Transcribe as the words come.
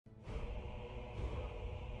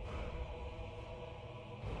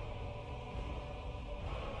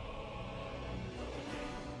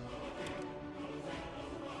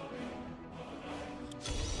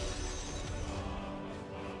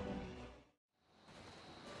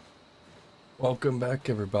Welcome back,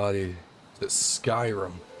 everybody, to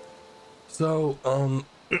Skyrim. So,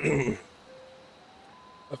 a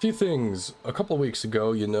few things. A couple of weeks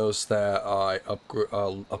ago, you noticed that I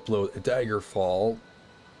upload a Daggerfall.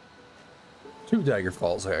 2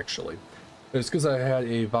 Daggerfalls, actually. It's because I had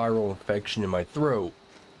a viral infection in my throat.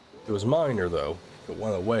 It was minor, though. It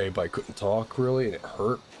went away, but I couldn't talk, really, and it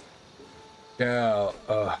hurt. Yeah,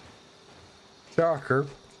 shocker.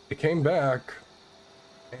 It came back.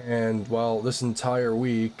 And well, this entire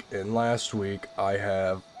week and last week I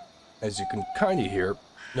have, as you can kind of hear,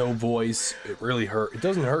 no voice. It really hurt. It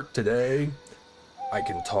doesn't hurt today. I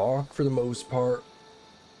can talk for the most part.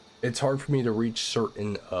 It's hard for me to reach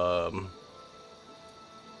certain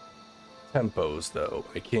tempos though.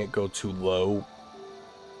 I can't go too low.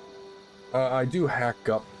 I do hack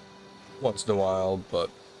up once in a while, but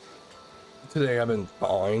today I've been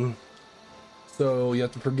fine. So you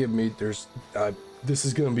have to forgive me. This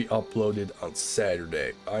is going to be uploaded on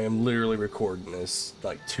Saturday. I am literally recording this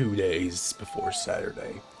like 2 days before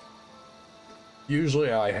Saturday.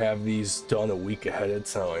 Usually I have these done a week ahead of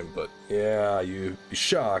time, but yeah, you'd be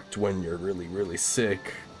shocked when you're really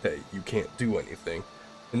sick that you can't do anything.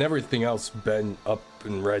 And everything else been up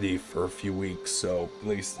and ready for a few weeks, so at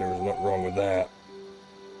least there was nothing wrong with that.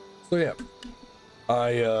 So yeah,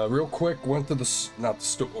 I real quick went to not the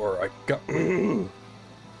store, I got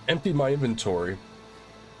emptied my inventory.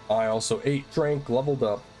 I also ate, drank, leveled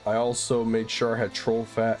up. I also made sure I had troll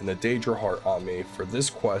fat and a Daedra heart on me for this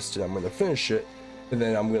quest, and I'm going to finish it, and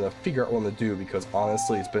then I'm going to figure out what I'm going to do, because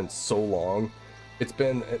honestly it's been so long. It's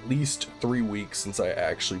been at least 3 weeks since I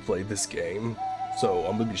actually played this game, so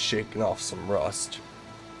I'm going to be shaking off some rust.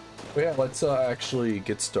 But yeah, let's actually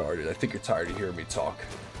get started. I think you're tired of hearing me talk.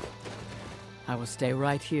 I will stay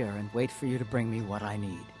right here and wait for you to bring me what I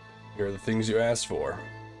need. Here are the things you asked for.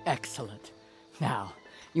 Excellent. Now,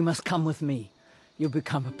 you must come with me. You'll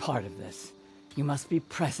become a part of this. You must be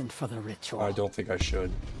present for the ritual. I don't think I should.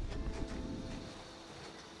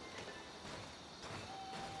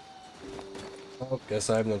 Well, guess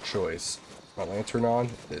I have no choice. Is my lantern on?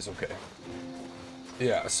 It is, okay.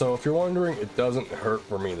 Yeah, so if you're wondering, it doesn't hurt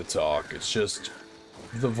for me to talk. It's just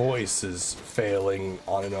the voice is failing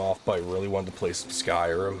on and off, but I really wanted to play some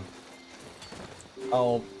Skyrim.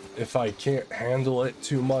 If I can't handle it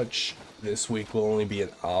too much, this week will only be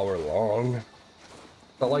an hour long.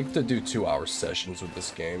 I like to do 2-hour sessions with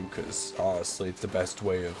this game because honestly it's the best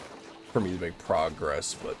way for me to make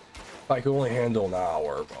progress, but if I can only handle an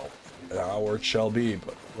hour, well, an hour it shall be,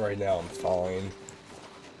 but right now I'm fine.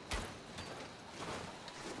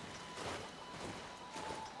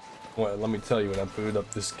 Well, let me tell you, when I booted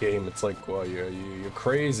up this game, it's like, well, you're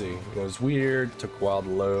crazy. It was weird, it took a while to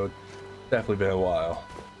load. Definitely been a while.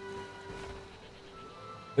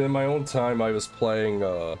 In my own time, I was playing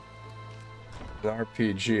an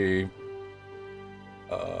RPG.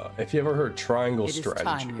 If you ever heard Triangle Strategy.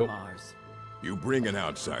 Time, Mars. You bring an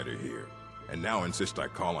outsider here, and now insist I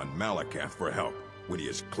call on Malakath for help when he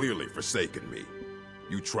has clearly forsaken me.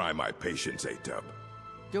 You try my patience, Atub.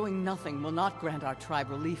 Doing nothing will not grant our tribe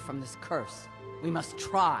relief from this curse. We must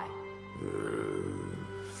try.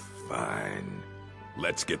 Fine.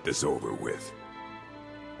 Let's get this over with.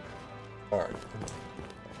 Alright.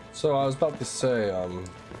 So I was about to say,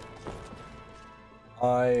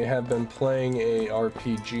 I have been playing a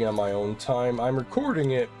RPG on my own time. I'm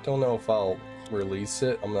recording it. Don't know if I'll release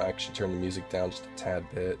it. I'm gonna actually turn the music down just a tad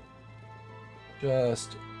bit.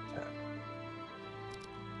 Just a tad.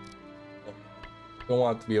 Don't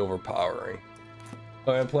want it to be overpowering.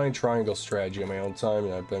 But I'm playing Triangle Strategy on my own time,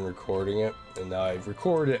 and I've been recording it. And I've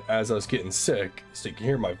recorded it as I was getting sick, so you can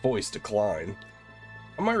hear my voice decline.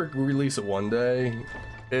 I might release it one day.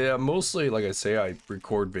 Yeah, mostly, like I say, I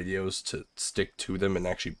record videos to stick to them and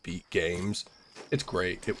actually beat games. It's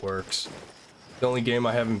great, it works. The only game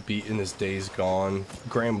I haven't beaten is Days Gone.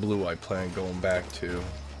 Grand Blue I plan on going back to.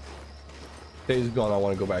 Days Gone I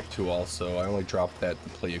want to go back to also. I only dropped that to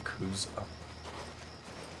play Yakuza.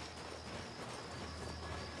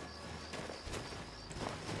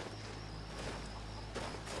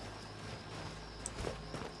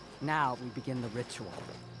 Now we begin the ritual.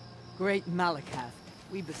 Great Malakath,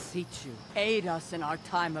 we beseech you, aid us in our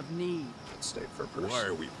time of need. Stay for a person. Why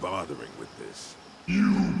are we bothering with this?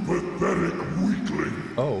 You pathetic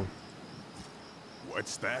weakling! Oh.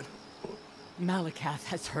 What's that? Malakath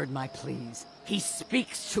has heard my pleas. He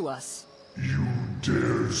speaks to us. You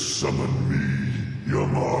dare summon me,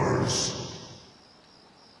 Yamars?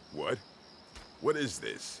 What? What is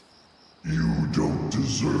this? You don't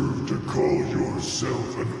deserve to call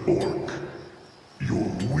yourself an orc.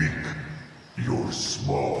 You're weak, you're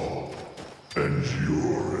small, and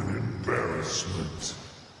you're an embarrassment. embarrassment.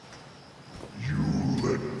 You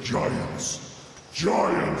let giants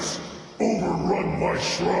overrun my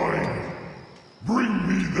shrine. Bring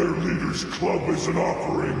me their leader's club as an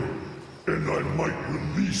offering, and I might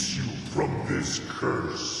release you from this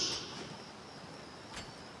curse.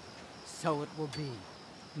 So it will be.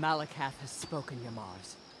 Malakath has spoken,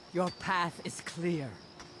 Yamars. Your path is clear.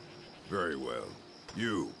 Very well.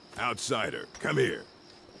 You, outsider, come here.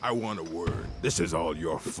 I want a word. This is all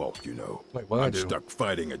your fault, you know. Wait, what'd I I'm do? stuck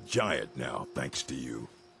fighting a giant now, thanks to you.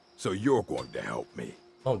 So you're going to help me.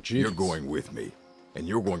 Oh, jeez. You're going with me, and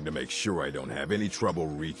you're going to make sure I don't have any trouble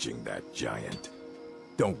reaching that giant.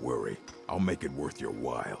 Don't worry, I'll make it worth your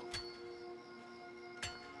while.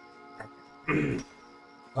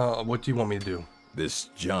 What do you want me to do? This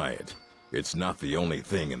giant, it's not the only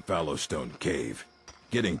thing in Fallowstone Cave.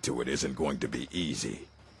 Getting to it isn't going to be easy.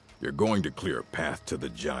 You're going to clear a path to the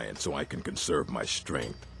giant so I can conserve my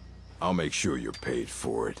strength. I'll make sure you're paid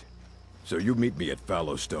for it. So you meet me at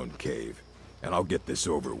Fallowstone Cave, and I'll get this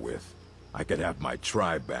over with. I could have my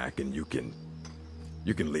tribe back, and you can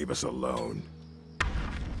leave us alone.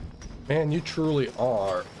 Man, you truly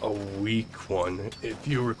are a weak one if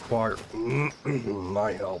you require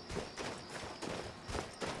my help.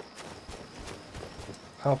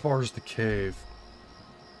 How far is the cave?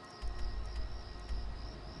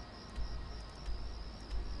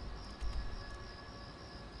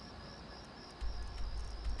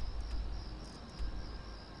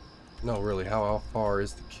 No, really, how far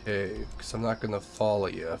is the cave? Because I'm not gonna follow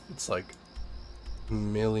you if it's like a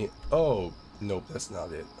million. Oh, nope, that's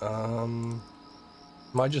not it. Am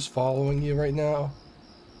I just following you right now?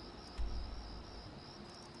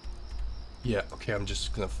 Yeah, okay, I'm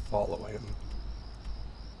just gonna follow him.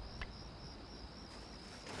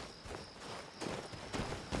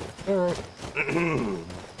 Alright.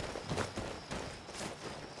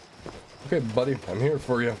 Okay, buddy, I'm here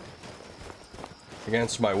for you.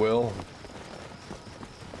 Against my will.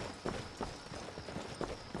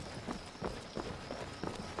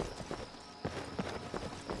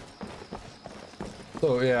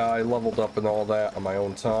 So yeah, I leveled up and all that on my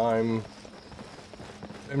own time.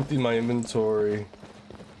 Emptied my inventory.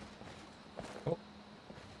 Oh,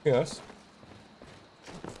 yes.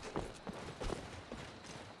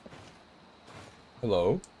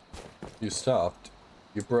 Hello? You stopped.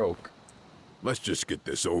 You broke. Let's just get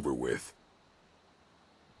this over with.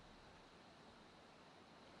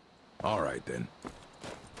 All right, then.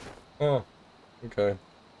 Oh, okay.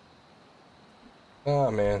 Ah,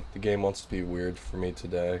 man, the game wants to be weird for me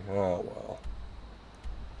today. Oh,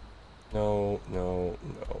 well. No.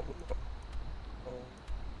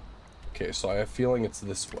 Okay, so I have a feeling it's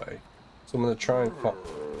this way. So I'm gonna try and find...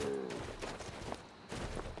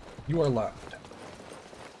 You are loud.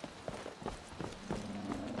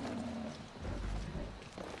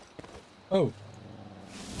 Oh.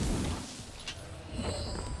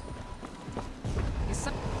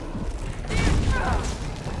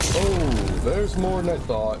 Oh, there's more than I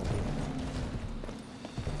thought.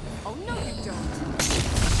 Oh, no, you don't.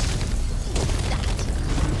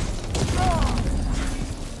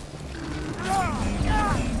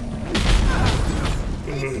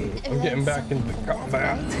 I'm getting back into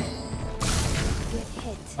combat.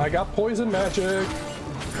 I got poison magic.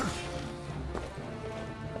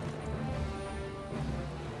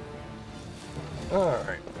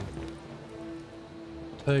 Alright.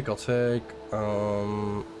 I'll take. I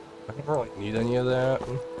don't really need any of that.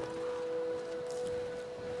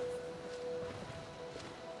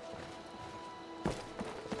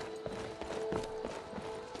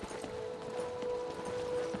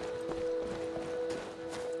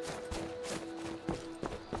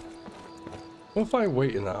 What if I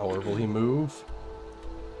wait an hour? Will he move?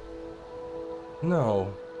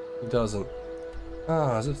 No, he doesn't.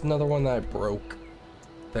 Ah, is this another one that I broke?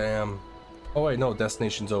 Damn. Oh wait, no,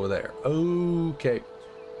 destination's over there. Okay.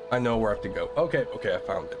 I know where I have to go. Okay, I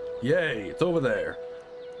found it. Yay, it's over there.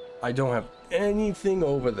 I don't have anything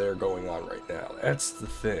over there going on right now. That's the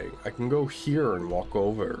thing. I can go here and walk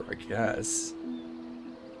over, I guess.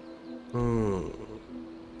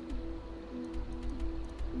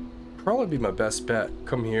 Probably be my best bet.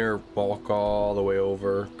 Come here, walk all the way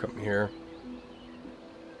over. Come here.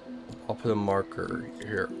 I'll put a marker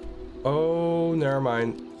here. Oh, never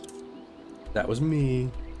mind. That was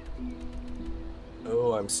me.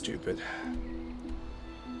 Oh, I'm stupid.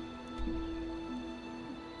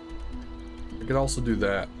 I could also do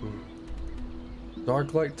that.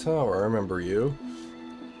 Darklight Tower, I remember you.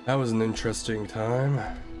 That was an interesting time.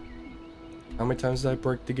 How many times did I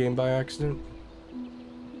break the game by accident?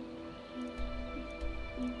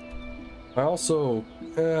 I also,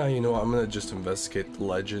 you know what, I'm gonna just investigate the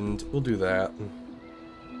legend. We'll do that.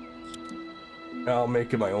 I'll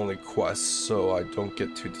make it my only quest so I don't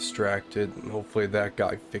get too distracted, and hopefully that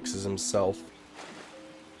guy fixes himself.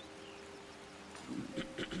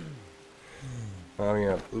 Oh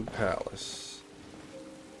yeah, Blue Palace.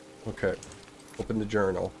 Okay, open the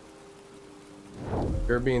journal.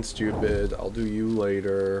 You're being stupid. I'll do you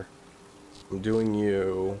later. I'm doing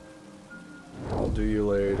you. I'll do you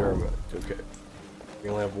later. Okay. We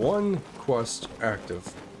only have one quest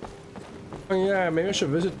active. Oh yeah, maybe I should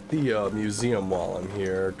visit the museum while I'm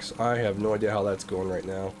here, because I have no idea how that's going right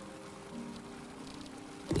now.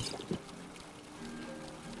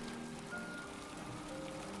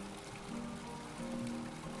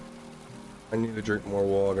 I need to drink more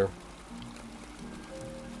water.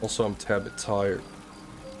 Also, I'm a tad bit tired.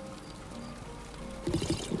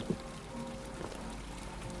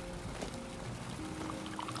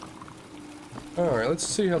 Alright, let's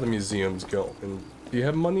see how the museum's going. Do you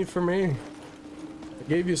have money for me? I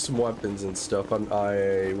gave you some weapons and stuff.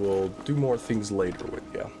 I will do more things later with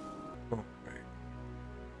you. Alright.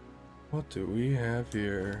 What do we have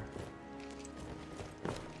here?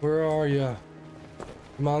 Where are ya?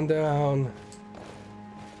 Come on down.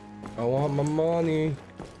 I want my money.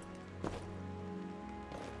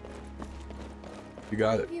 You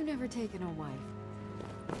got it. Have you never taken a wife?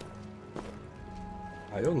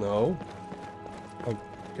 I don't know. I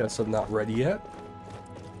guess I'm not ready yet.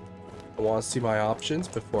 I want to see my options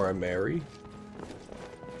before I marry.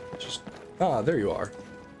 Just... Ah, there you are.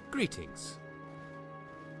 Greetings.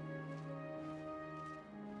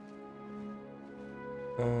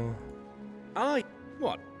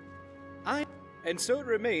 What? And so it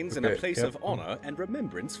remains in a place of honor and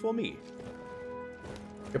remembrance for me.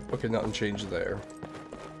 Yep, okay, nothing changed there.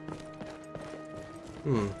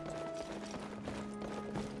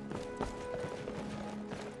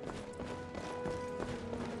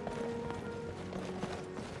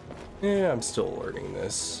 Yeah, I'm still learning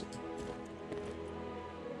this.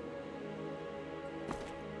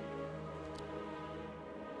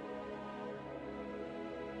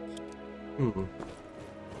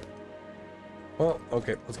 Well,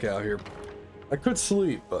 okay, let's get out of here. I could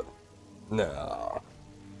sleep, but nah.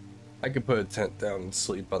 I could put a tent down and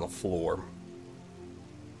sleep on the floor.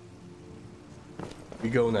 We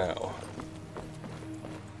go now.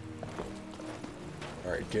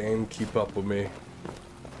 Alright, game, keep up with me.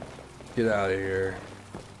 Get out of here.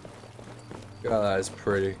 God, that is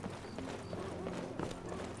pretty.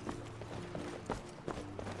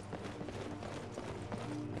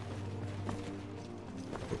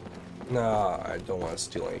 Nah, I don't want to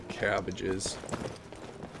steal any cabbages.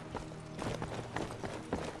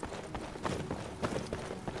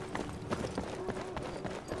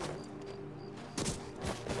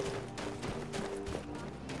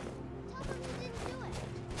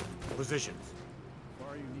 Positions.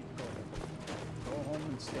 Far you need to go. Go home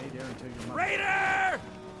and stay there until your mother... Raider!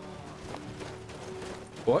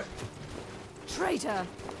 What? Traitor!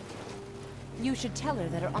 You should tell her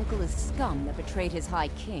that her uncle is scum that betrayed his high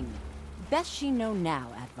king. Best she know now,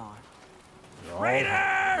 Advar.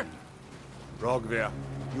 Raider! Rogver,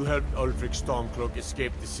 you helped Ulfric Stormcloak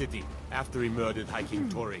escape the city after he murdered High King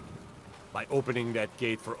Torrig. By opening that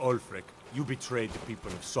gate for Ulfric, you betrayed the people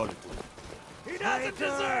of Solitude. He doesn't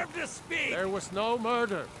deserve to speak! There was no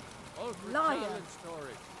murder. Ulfric Liar. challenged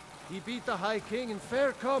Torrig. He beat the High King in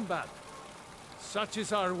fair combat. Such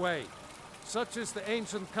is our way. Such is the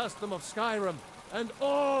ancient custom of Skyrim and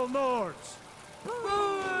all Nords.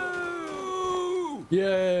 Boo!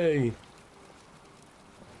 Yay!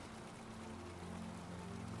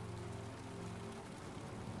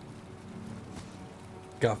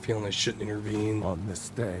 Got a feeling I shouldn't intervene. On this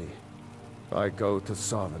day, I go to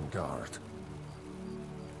Sovngarde.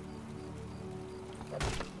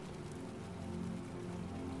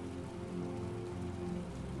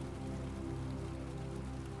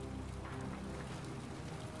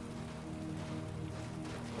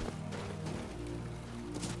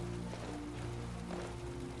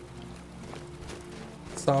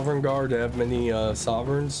 Sovereign Guard have many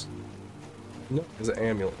sovereigns? No, it's an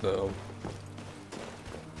amulet though.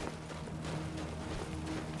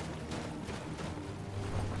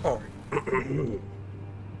 Alright.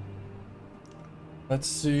 Let's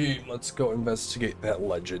see. Let's go investigate that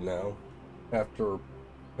legend now. After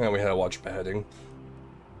we had to watch beheading.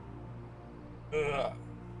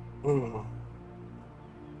 I'm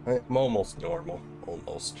almost normal.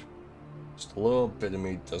 Almost. Just a little bit of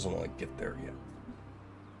me doesn't want to get there yet.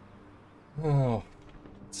 Oh,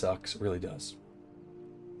 it sucks. It really does.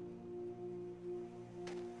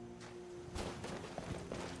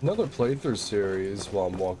 Another playthrough series while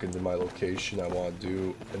I'm walking to my location I want to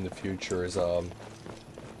do in the future is I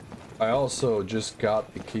also just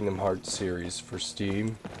got the Kingdom Hearts series for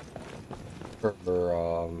Steam for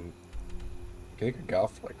I think I got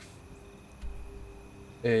for like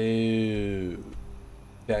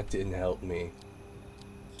that didn't help me.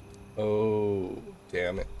 Oh,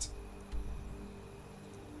 damn it.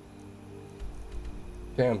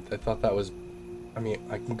 Damn, I thought that was, I mean,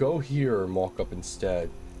 I can go here and walk up instead.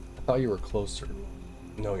 I thought you were closer.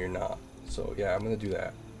 No, you're not. So yeah, I'm gonna do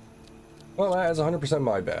that. Well, that is 100%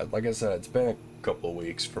 my bad. Like I said, it's been a couple of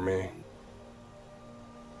weeks for me.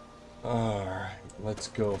 Alright, let's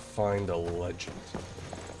go find a legend.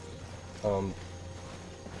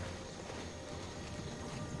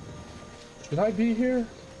 Should I be here?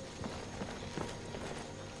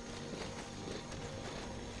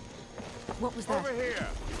 What was that? Over here.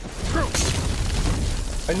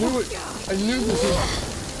 I knew it. I knew this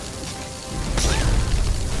was...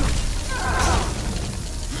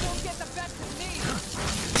 You won't get the best of me.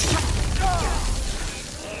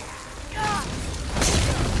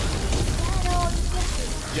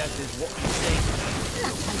 That is what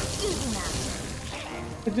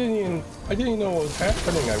I didn't even know what was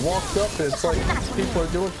happening. I walked up and it's like people are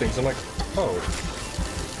doing things. I'm like, oh.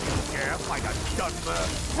 Yeah, like a gunman.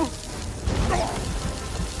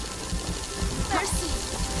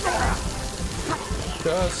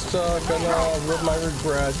 Just gonna live my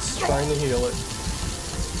regrets, trying to heal it.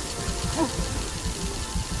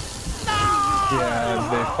 Yeah,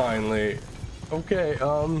 they finally. Okay,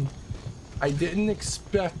 I didn't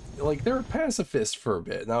expect, like, they were pacifists for a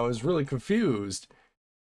bit, and I was really confused.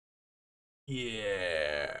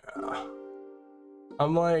 Yeah.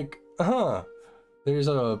 I'm like, huh, there's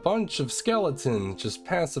a bunch of skeletons, just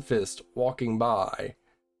pacifists, walking by.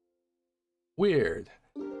 Weird.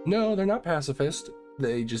 No, they're not pacifist.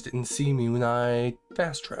 They just didn't see me when I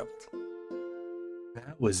fast traveled.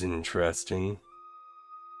 That was interesting.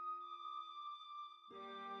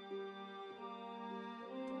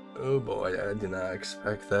 Oh boy, I did not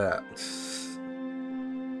expect that.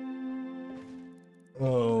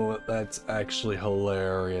 Oh, that's actually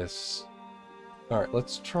hilarious. Alright,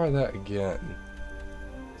 let's try that again.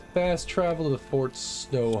 Fast travel to Fort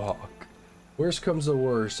Snowhawk. Worst comes to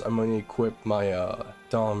worst, I'm gonna equip my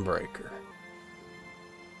Dawnbreaker.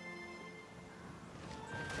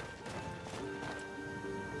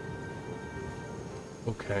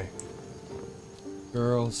 Okay.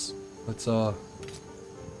 Girls, let's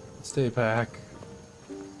stay back.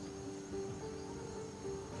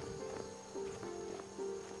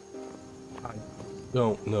 I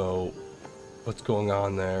don't know what's going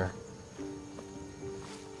on there.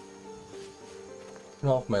 Turn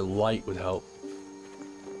off my light would help.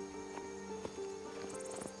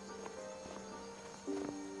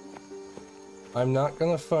 I'm not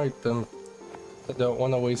gonna fight them. I don't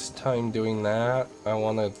want to waste time doing that. I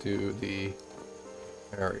want to do the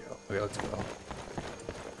area. Okay, let's go.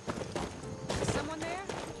 Is someone there?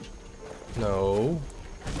 No.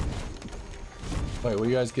 Wait, what are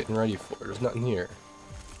you guys getting ready for? There's nothing here.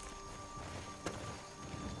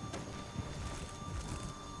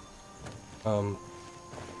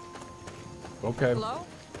 Okay. Hello?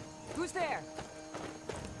 Who's there?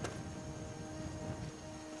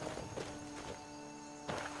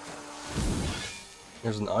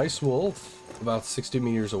 There's an ice wolf about 60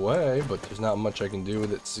 meters away, but there's not much I can do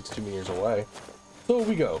with it 60 meters away. So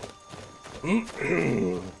we go.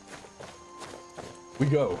 We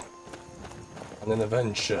go on an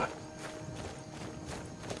adventure.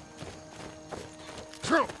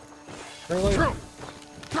 Really?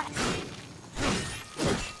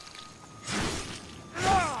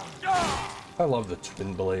 I love the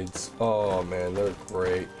twin blades. Oh man, they're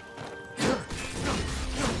great.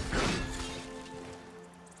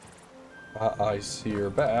 I see your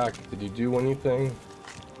back. Did you do anything?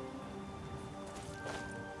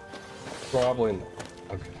 Probably not.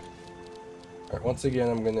 Okay. Alright, once again,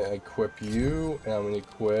 I'm going to equip you, and I'm going to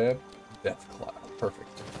equip Death Cloud.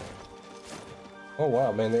 Perfect. Oh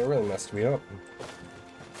wow, man, they really messed me up.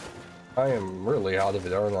 I am really out of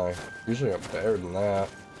it, aren't I? Usually I'm better than that.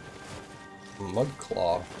 Mud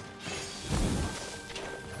Claw.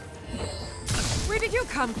 Where did you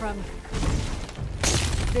come from?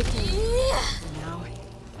 Vicky. Now.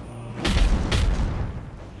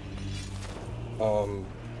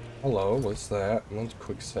 Hello, what's that? Let's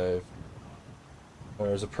quick save.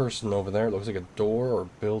 There's a person over there. It looks like a door or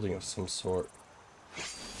building of some sort.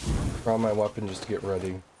 Draw my weapon just to get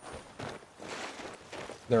ready.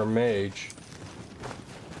 They're a mage.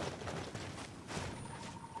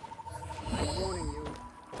 I'm warning you.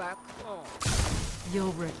 Back off.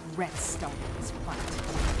 You'll regret starting this fight.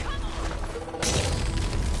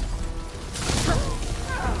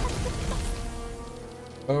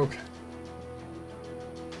 Okay.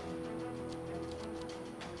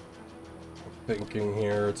 I'm thinking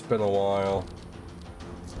here, it's been a while.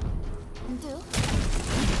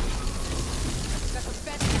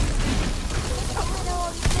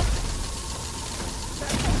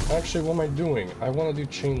 Actually, what am I doing? I want to do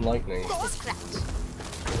chain lightning.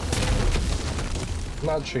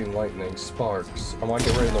 Not chain lightning, sparks. I want to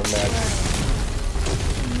get rid of their magic.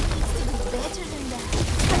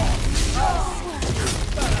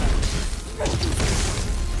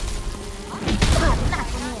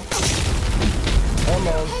 Come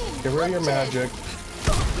on, get rid of your magic.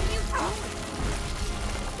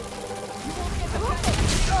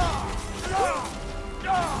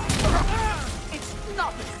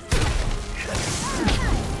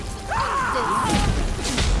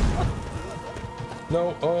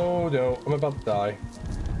 No, oh no, I'm about to die.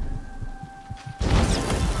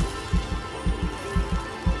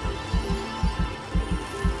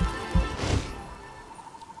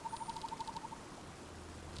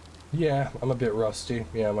 Yeah, I'm a bit rusty.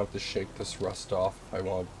 Yeah, I'm gonna have to shake this rust off if I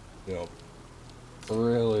want, you know,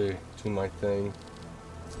 really do my thing.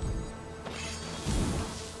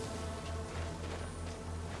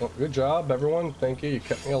 Oh, good job, everyone. Thank you. You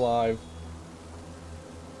kept me alive.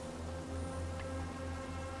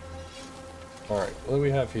 Alright, what do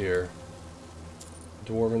we have here?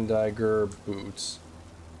 Dwarven dagger, boots.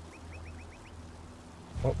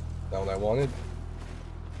 Oh, not what I wanted.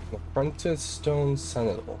 An apprentice stone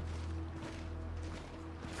sentinel.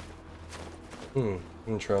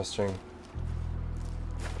 Interesting.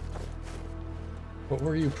 What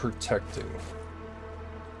were you protecting?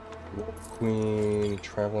 Wolf Queen,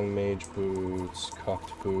 traveling mage boots,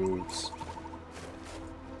 cuffed boots.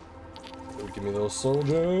 Oh, give me those soul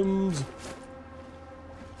gems.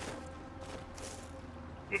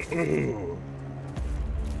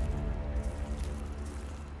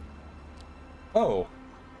 Oh.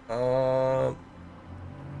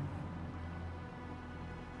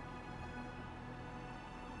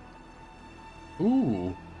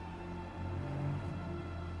 Ooh.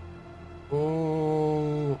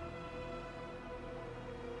 Oh.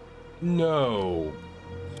 No.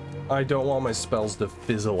 I don't want my spells to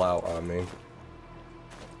fizzle out on me.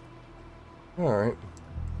 Alright.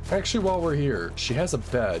 Actually, while we're here, she has a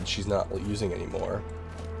bed she's not using anymore.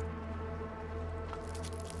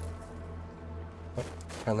 Oh,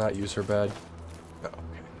 can I not use her bed? No,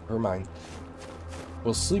 okay, never mind.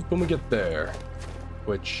 We'll sleep when we get there.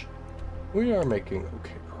 Which, we are making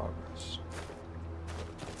okay progress.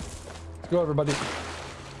 Let's go, everybody.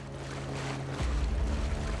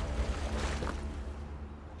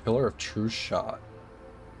 Pillar of True Shot.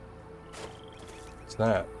 What's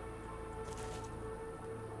that?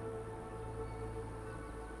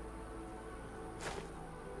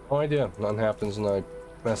 No idea. Nothing happens and I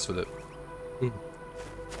mess with it.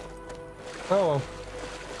 Oh well.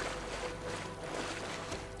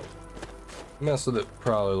 Mess with it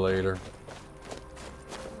probably later.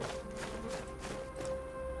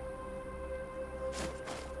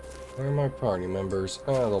 Where are my party members?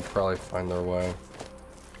 Oh, they'll probably find their way.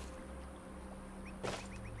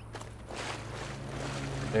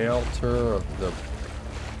 The altar of the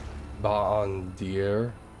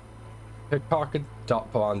Bondier. Pickpocket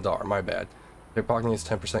Bondar, my bad. Pickpocketing is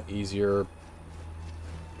 10% easier.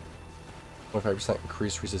 25%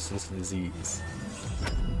 increased resistance to disease.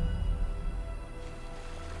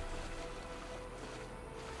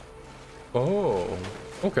 Oh,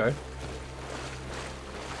 okay.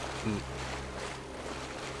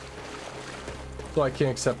 So I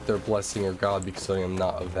can't accept their blessing or god because I am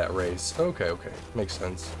not of that race. Okay, okay. Makes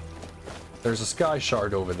sense. There's a sky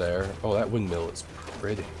shard over there. Oh, that windmill is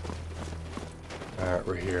pretty. Alright,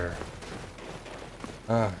 we're here.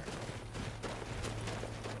 I'm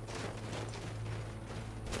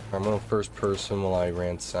going first person while I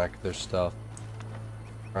ransack their stuff.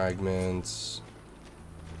 Fragments.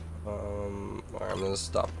 Alright, I'm gonna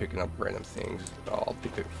stop picking up random things. I'll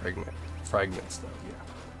pick up fragments though, yeah.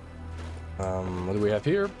 What do we have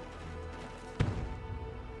here?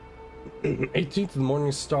 18th of the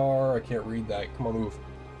Morning Star. I can't read that. Come on, move.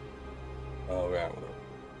 Oh, yeah.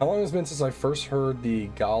 How long has it been since I first heard the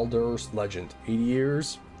Galdur's legend? 80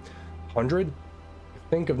 years? 100? I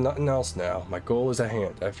think of nothing else now. My goal is at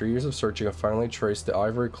hand. After years of searching, I finally traced the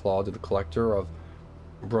ivory claw to the collector of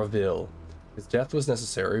Braville. His death was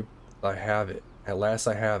necessary, but I have it. At last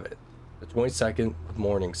I have it. The 22nd of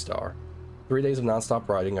Morning Star. 3 days of non-stop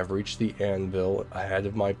riding, I've reached the anvil ahead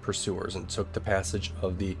of my pursuers and took the passage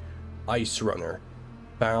of the Ice Runner.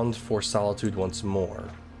 bound for solitude once more.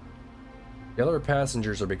 The other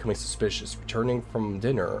passengers are becoming suspicious. Returning from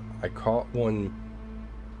dinner, I caught one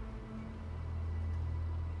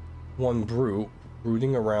brute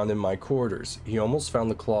rooting around in my quarters. He almost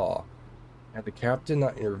found the claw. Had the captain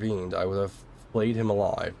not intervened, I would have flayed him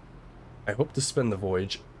alive. I hope to spend the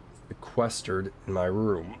voyage sequestered in my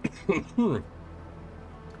room,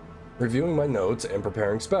 reviewing my notes and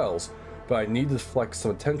preparing spells, but I need to flex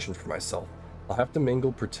some attention for myself. I'll have to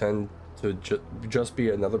mingle, pretend to just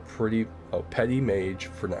be another petty mage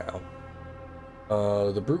for now.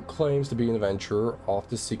 The brute claims to be an adventurer, off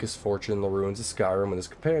to seek his fortune in the ruins of Skyrim with his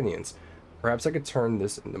companions. Perhaps I could turn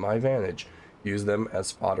this into my advantage, use them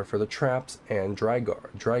as fodder for the traps and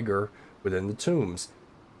Draugr within the tombs.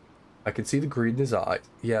 I could see the greed in his eyes.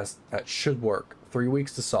 Yes, that should work. 3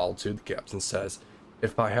 weeks to solitude, the captain says.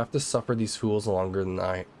 If I have to suffer these fools longer than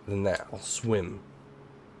that, I'll swim.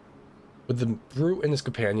 With the brute and his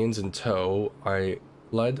companions in tow, I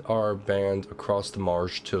led our band across the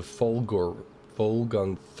marsh to Fulgunther.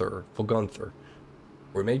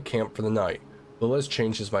 We made camp for the night. Little has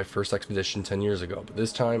changed since my first expedition 10 years ago, but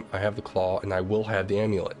this time I have the claw and I will have the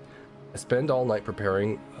amulet. I spend all night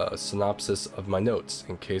preparing a synopsis of my notes,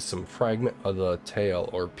 in case some fragment of the tale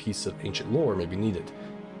or piece of ancient lore may be needed,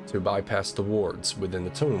 to bypass the wards within the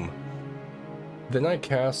tomb. Then I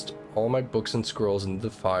cast all my books and scrolls into the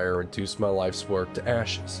fire and reduced my life's work to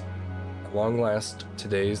ashes. At long last,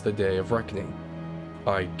 today's the day of reckoning. If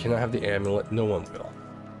I cannot have the amulet, no one will.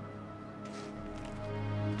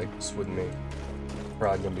 Take this with me.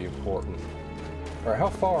 Probably gonna be important. Alright, how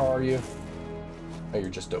far are you? Oh, you're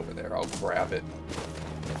just over there. I'll grab it.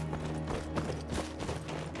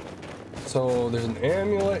 So there's an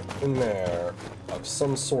amulet in there of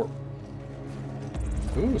some sort.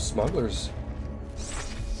 Ooh, smugglers.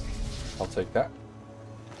 I'll take that.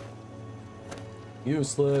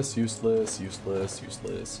 Useless, useless, useless,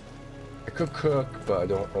 useless. I could cook, but I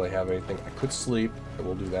don't really have anything. I could sleep. I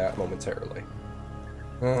will do that momentarily.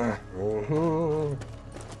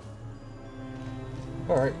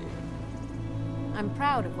 Alright. I'm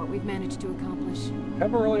proud of what we've managed to accomplish.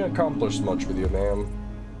 Haven't really accomplished much with you, ma'am.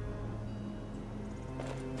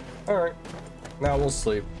 Alright. Now we'll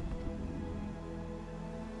sleep.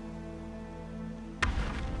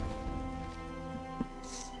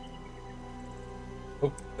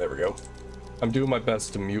 Oh, there we go. I'm doing my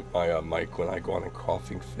best to mute my mic when I go on a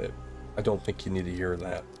coughing fit. I don't think you need to hear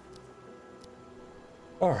that.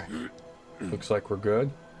 Alright. Looks like we're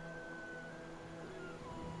good.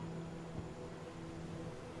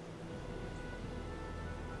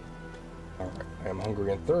 Alright, I am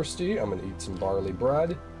hungry and thirsty. I'm gonna eat some barley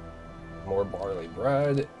bread. More barley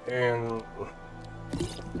bread, and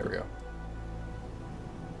there we go.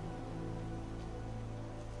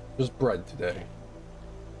 Just bread today.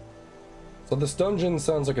 So this dungeon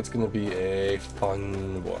sounds like it's gonna be a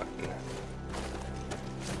fun one.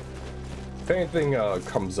 If anything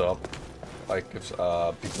comes up, like if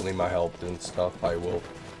people need my help and stuff, I will,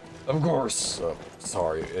 of course.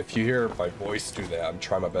 Sorry if you hear my voice do that. I'm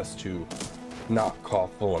trying my best to not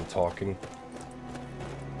cough while I'm talking.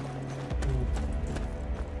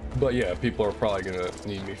 But yeah, people are probably gonna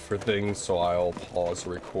need me for things, so I'll pause the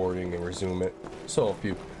recording and resume it. So if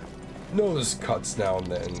you notice cuts now and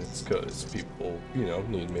then, it's because people, you know,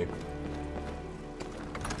 need me.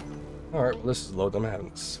 Alright, well this is low. I'm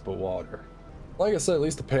having a sip of water. Like I said, at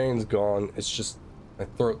least the pain's gone. It's just my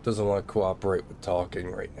throat doesn't want to cooperate with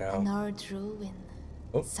talking right now. An old ruin.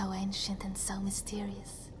 Oh. So ancient and so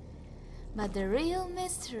mysterious. But the real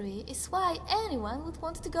mystery is why anyone would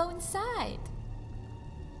want to go inside.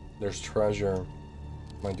 There's treasure,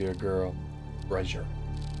 my dear girl. Treasure.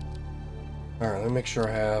 Alright, let me make sure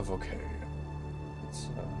I have, okay. It's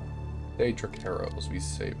Daedric arrows, we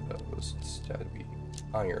save those. Instead we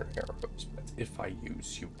iron arrows, but if I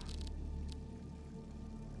use you.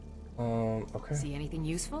 Okay. See anything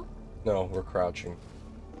useful? No, we're crouching.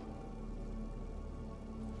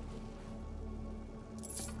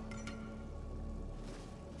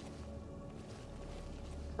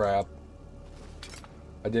 Crap.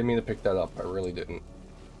 I didn't mean to pick that up, I really didn't.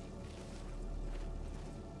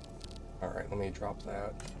 Alright, let me drop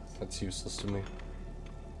that. That's useless to me.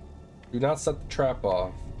 Do not set the trap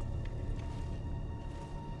off.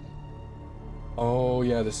 Oh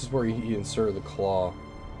yeah, this is where he inserted the claw.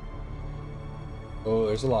 Oh,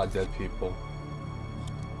 there's a lot of dead people.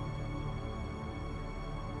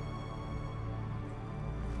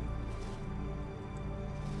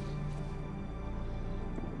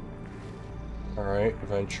 Alright,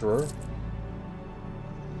 adventurer.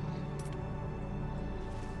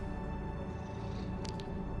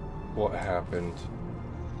 What happened?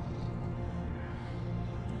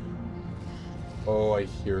 Oh, I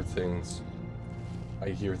hear things. I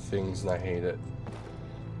hear things and I hate it.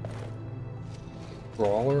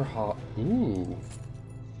 Brawler hot. Ooh.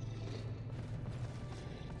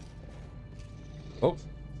 Oh.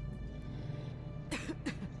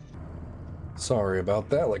 Sorry about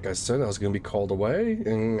that. Like I said, I was going to be called away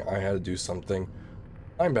and I had to do something.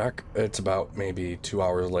 I'm back. It's about maybe 2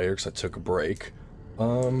 hours later because I took a break.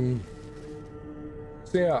 So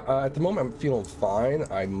yeah, at the moment I'm feeling fine.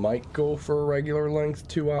 I might go for a regular length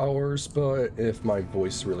 2 hours, but if my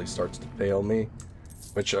voice really starts to fail me,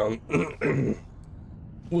 which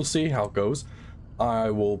we'll see how it goes.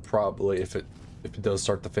 I will probably, if it does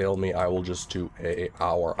start to fail me, I will just do a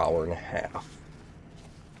hour and a half.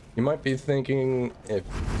 You might be thinking if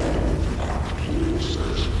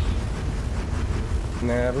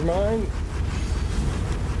never mind.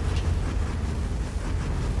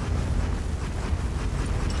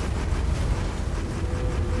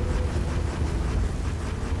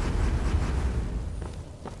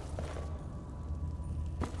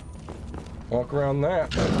 Walk around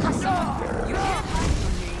that. You can't hide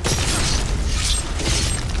from me.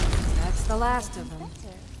 That's the last of them.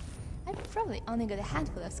 I probably only got a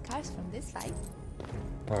handful of scars from this fight.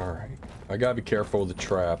 Alright. I gotta be careful with the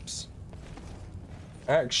traps.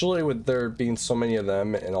 Actually, with there being so many of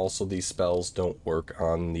them, and also these spells don't work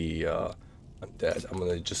on the undead, I'm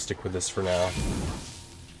gonna just stick with this for now.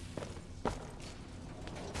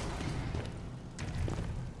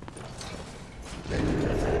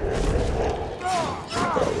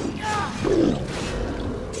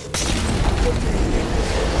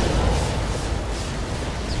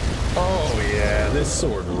 Oh yeah, this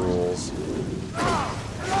sword rules.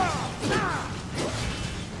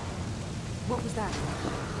 What was that?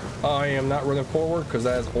 I am not running forward because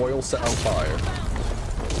that is oil set on fire.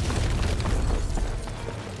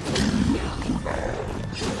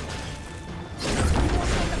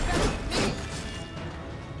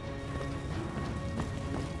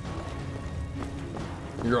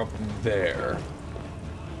 You're up there.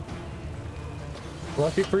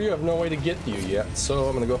 Lucky for you, I have no way to get to you yet, so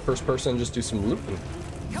I'm gonna go first person and just do some looting.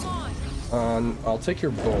 Come on. I'll take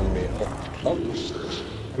your bone meal. Oh,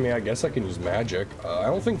 I mean, I guess I can use magic. I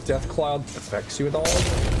don't think Death Cloud affects you at all.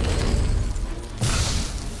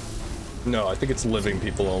 No, I think it's living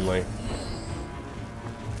people only.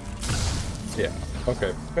 Yeah,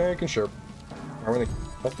 okay, making sure. I'm gonna,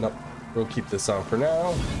 oh, no, we'll keep this on for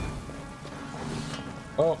now.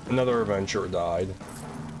 Oh, another adventurer died.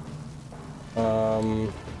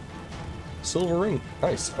 Silver ring,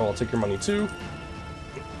 nice. Oh, I'll take your money too.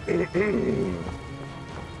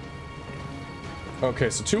 Okay,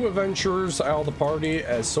 so 2 adventurers out of the party,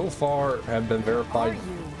 as so far have been verified.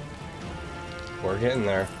 We're getting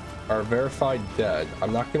there. Are verified dead.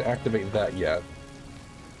 I'm not going to activate that yet.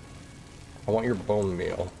 I want your bone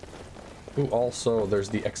meal. Ooh, also, there's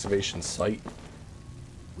the excavation site.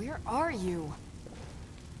 Where are you?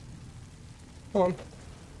 Come on.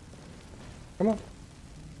 Come on.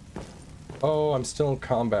 Oh, I'm still in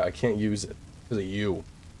combat. I can't use it because of you.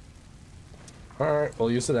 Alright, we'll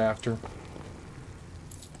use it after.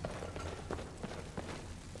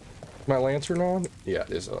 My lantern on? Yeah, it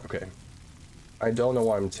is. Okay. I don't know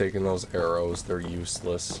why I'm taking those arrows. They're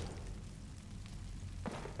useless.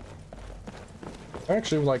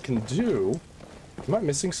 Actually, what I can do... Am I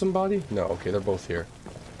missing somebody? No, okay, they're both here.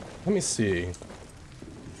 Let me see.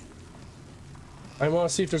 I want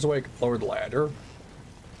to see if there's a way I can lower the ladder.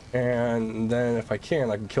 And then if I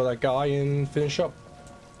can kill that guy and finish up.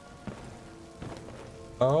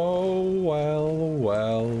 Oh, well,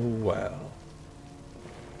 well, well.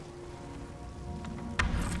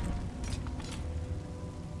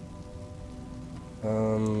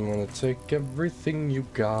 I'm gonna take everything you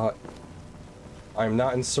got. I'm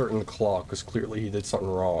not inserting the claw because clearly he did something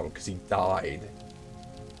wrong because he died.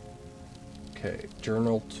 Okay,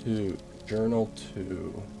 journal 2. Journal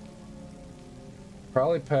 2.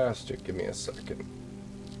 Probably passed it. Give me a second.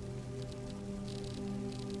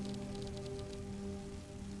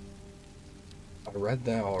 I read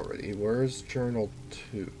that already. Where's journal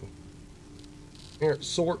 2? Here,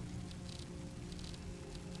 sort.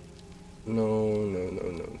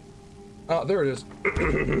 No. Ah, there it is.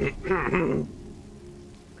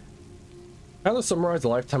 How to summarize a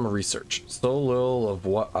lifetime of research. So little of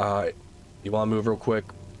what you want to move real quick,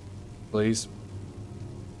 please?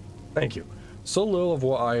 Thank you. So little of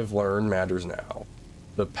what I have learned matters now.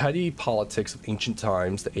 The petty politics of ancient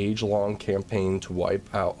times, the age-long campaign to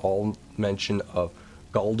wipe out all mention of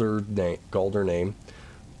Galder name.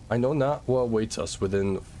 I know not what awaits us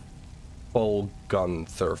within Full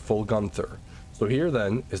Gunther. So here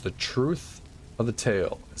then is the truth of the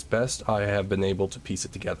tale as best I have been able to piece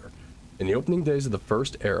it together. In the opening days of the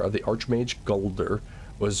First Era, the Archmage Guldur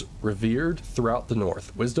was revered throughout the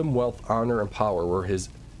North. Wisdom, wealth, honor, and power were his,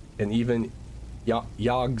 and even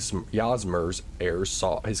Yasmir's heirs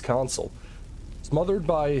sought his counsel. Smothered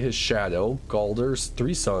by his shadow, Guldur's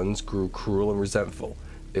 3 sons grew cruel and resentful.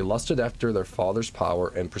 They lusted after their father's power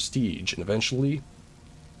and prestige, and eventually,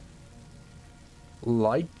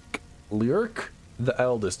 like Lyric, the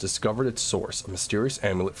eldest, discovered its source, a mysterious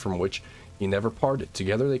amulet from which he never parted.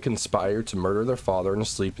 Together they conspired to murder their father in his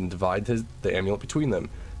sleep and divide the amulet between them,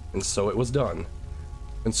 and so it was done.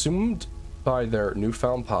 Consumed by their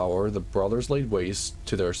newfound power, the brothers laid waste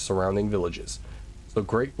to their surrounding villages. So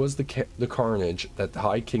great was the carnage that the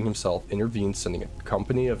High King himself intervened, sending a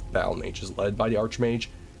company of battle mages led by the Archmage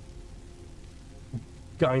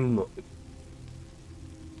Geinmund.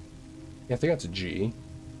 Yeah, I think that's a G.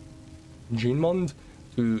 Geinmund,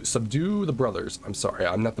 to subdue the brothers. I'm sorry,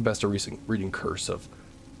 I'm not the best at reading cursive.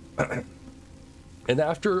 And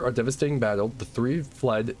after a devastating battle, the 3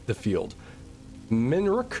 fled the field.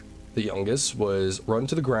 Minruk, the youngest, was run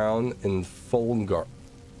to the ground in full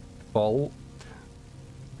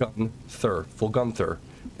Gunther,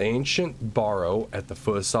 the ancient barrow at the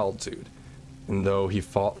foot of Solitude. And though he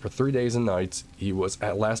fought for 3 days and nights, he was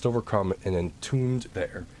at last overcome and entombed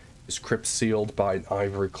there, his crypt sealed by an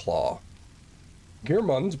ivory claw.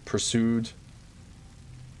 Geirmund pursued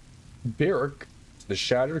Beric to the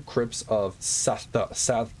shattered crypts of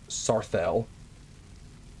Sarthel,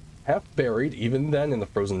 half buried even then in the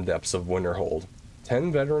frozen depths of Winterhold.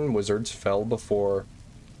 10 veteran wizards fell before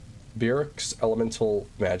Beric's elemental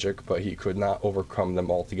magic, but he could not overcome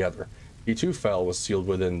them altogether. He too fell, was sealed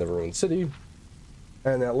within the ruined city,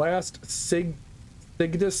 and at last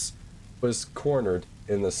Sigdis was cornered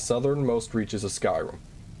in the southernmost reaches of Skyrim.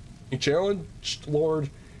 He challenged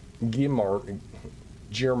Lord Geirmund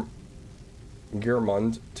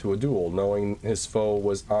to a duel, knowing his foe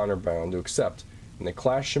was honor-bound to accept, and they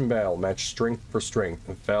clashed in battle, matched strength for strength,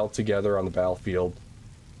 and fell together on the battlefield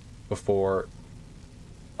before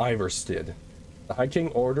Ivarstead. The High King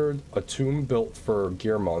ordered a tomb built for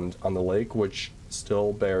Geirmund on the lake which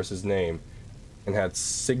still bears his name, and had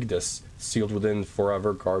Sigdis sealed within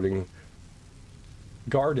forever,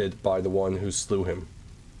 guarded by the one who slew him.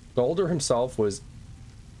 Guldur himself was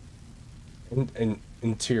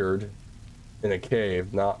interred in a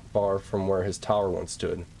cave not far from where his tower once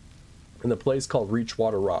stood, in the place called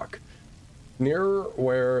Reachwater Rock, near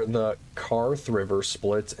where the Karth River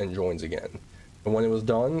splits and joins again. And when it was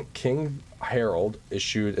done, King Harold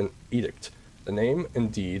issued an edict. The name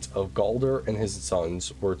and deeds of Guldur and his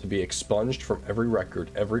sons were to be expunged from every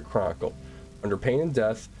record, every chronicle. Under pain of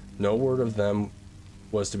death, no word of them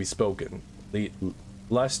was to be spoken,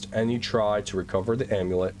 lest any try to recover the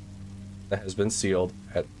amulet that has been sealed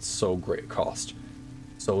at so great a cost.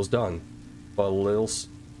 So was done, but a little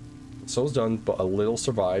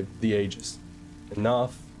survived the ages.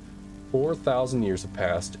 Enough. 4,000 years have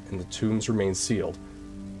passed, and the tombs remain sealed.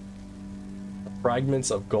 The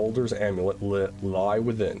fragments of Guldur's amulet lie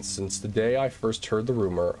within. Since the day I first heard the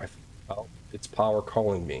rumor, I felt its power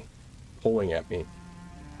calling me, pulling at me.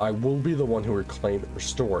 I will be the one who reclaim it,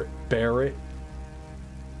 restore it, bear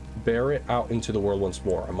it out into the world once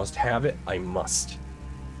more. I must have it. I must.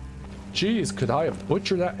 Jeez, could I have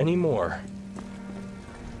butchered that anymore?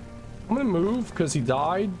 I'm gonna move because he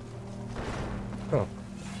died. Oh.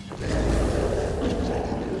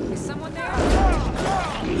 Is someone there?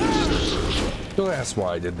 Don't ask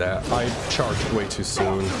why I did that. I charged way too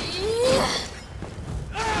soon. Well,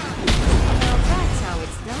 That's how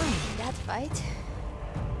it's done. that fight.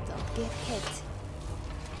 Don't get hit.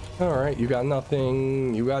 Alright, you got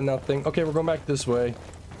nothing. You got nothing. Okay, we're going back this way.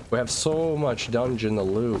 We have so much dungeon to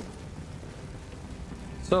loot.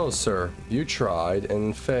 So, sir, you tried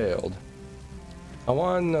and failed. I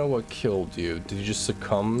want to know what killed you. Did you just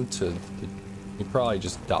succumb to... You probably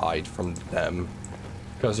just died from them.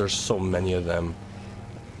 Because there's so many of them.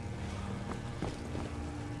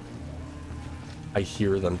 I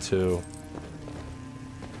hear them too.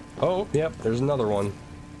 Oh, yep, there's another one.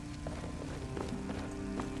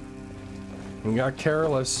 He got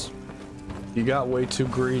careless. He got way too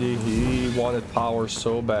greedy. He wanted power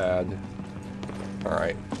so bad.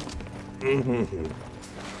 Alright.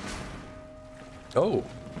 Oh.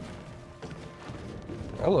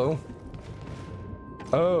 Hello.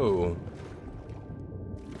 Oh.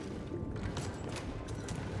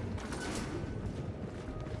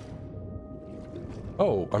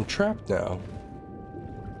 Oh, I'm trapped now.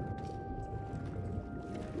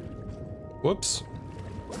 Whoops.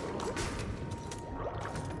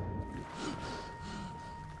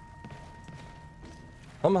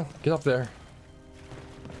 Come on, get up there.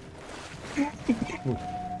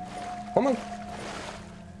 Come on.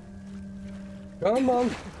 Come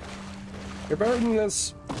on. You're better than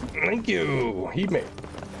this. Thank you. He made.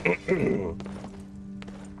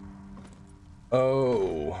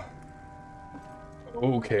 Oh.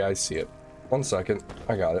 Okay, I see it. 1 second.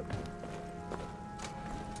 I got it.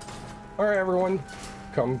 Alright, everyone.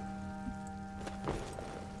 Come.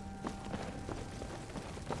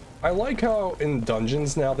 I like how in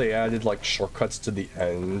dungeons now they added like shortcuts to the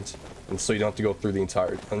end, and so you don't have to go through the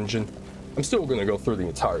entire dungeon. I'm still gonna go through the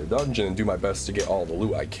entire dungeon and do my best to get all the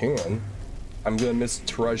loot I can. I'm gonna miss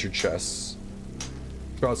treasure chests.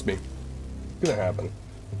 Trust me. It's gonna happen.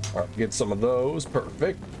 Alright, get some of those.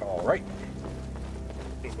 Perfect. Alright.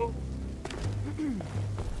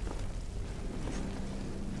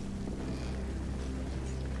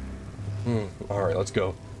 Alright, let's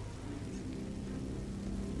go.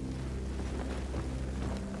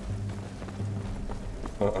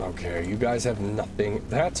 Okay, you guys have nothing.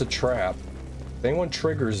 That's a trap. If anyone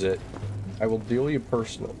triggers it, I will deal you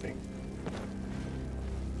personally.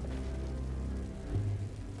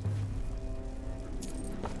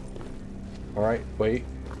 Alright, wait.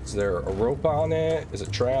 Is there a rope on it? Is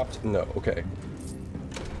it trapped? No, okay.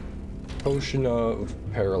 Potion of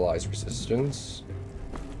paralyzed resistance.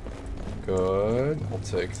 Good. I'll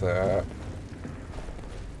take that.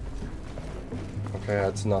 Okay,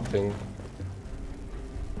 that's nothing.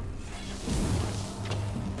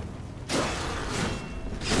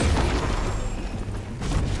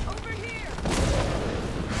 Over here.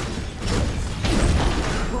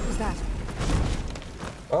 What was that?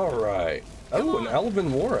 Alright. Oh, an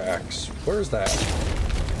elven war axe. Where's that?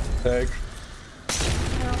 Take.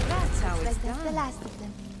 Well, that's how it's That's the done. last of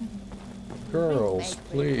them. Girls,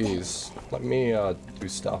 please. Let me, do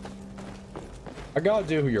stuff. I gotta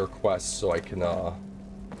do your quests so I can,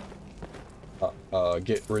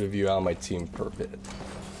 get rid of you out of my team for a bit.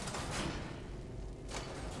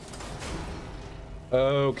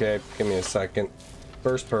 Okay, give me a second.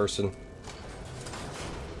 First person.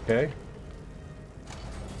 Okay.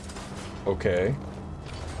 Okay.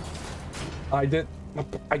 I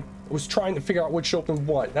was trying to figure out which opened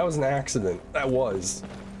what. That was an accident. That was.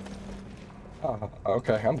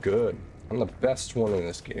 Okay, I'm good. I'm the best one in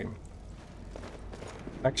this game.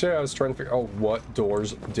 Actually, I was trying to figure out what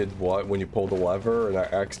doors did what when you pulled the lever, and I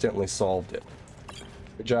accidentally solved it.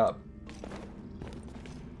 Good job.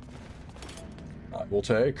 I will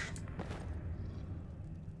take.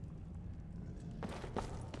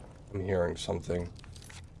 I'm hearing something.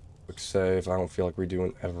 Quick save. I don't feel like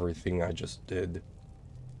redoing everything I just did.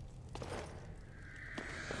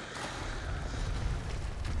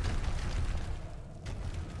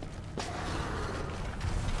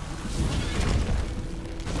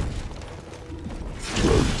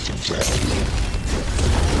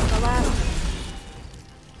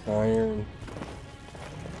 Iron.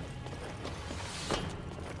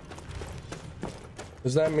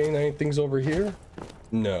 Does that mean anything's over here?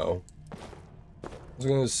 No. I was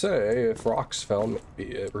gonna say, if rocks fell,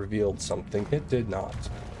 maybe it revealed something. It did not.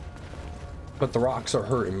 But the rocks are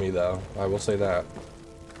hurting me, though. I will say that.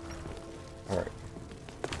 Alright.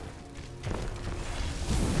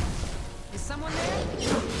 Is someone there?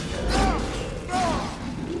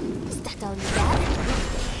 Is that all you got?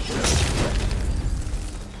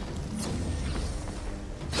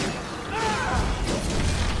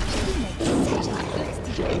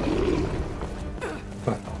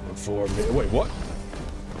 For me. Wait, what?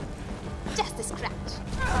 Just a scratch.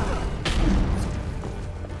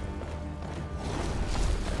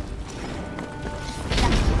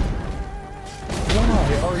 Why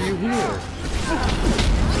are you here?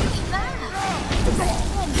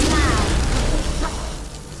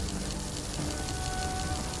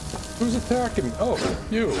 Who's attacking me? Oh,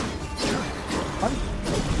 you.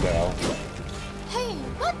 No. Hey,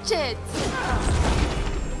 watch it!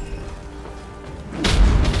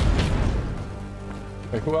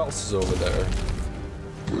 Hey, who else is over there?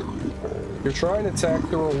 You're trying to attack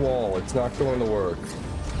through a wall. It's not going to work.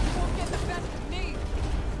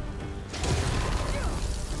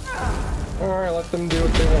 Alright, let them do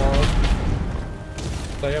what they want.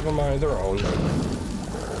 They have a mind of their own.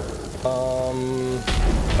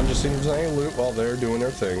 I'm just seeing if there's any loot while they're doing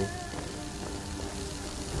their thing.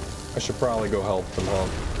 I should probably go help them, huh?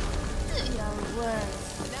 Your word.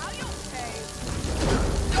 Now you'll pay.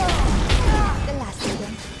 The last of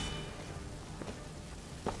them.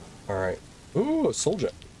 Alright. Ooh, a soul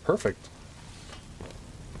gem. Perfect.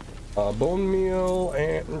 Bone meal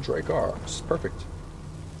and Drake arms. Perfect.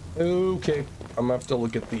 Okay. I'm gonna have to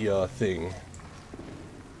look at the thing.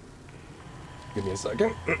 Give me a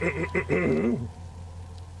second.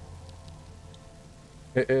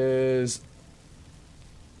 It is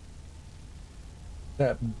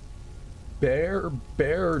that bear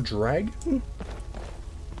dragon?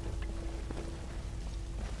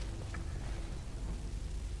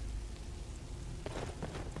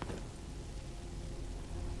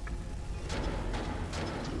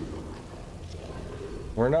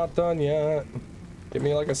 We're not done yet. Give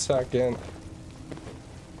me like a second.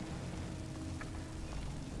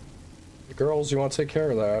 Girls, you want to take care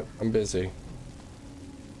of that? I'm busy.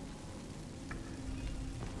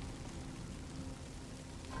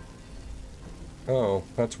 Oh,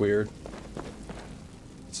 that's weird.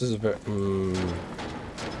 This is a bit...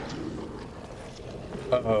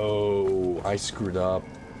 Uh-oh, I screwed up.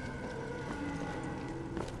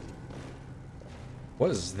 What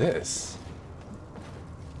is this?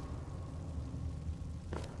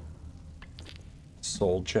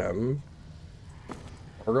 Soul gem.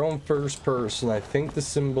 We're going first person. I think the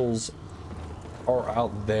symbols are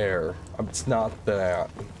out there. It's not that.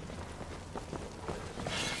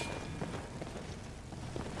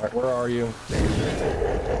 Alright, where are you?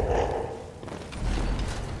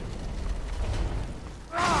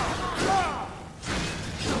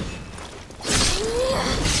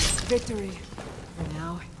 Victory. For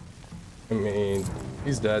now. I mean,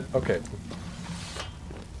 he's dead. Okay.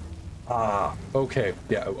 Ah, okay.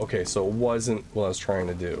 Yeah, okay, so it wasn't what I was trying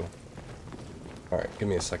to do. Alright, give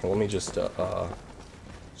me a second. Let me just,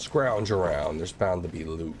 scrounge around. There's bound to be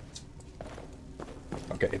loot.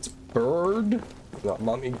 Okay, it's bird. No,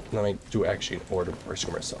 let me do actually an order before I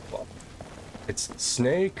screw myself up. It's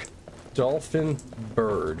snake, dolphin,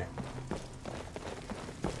 bird.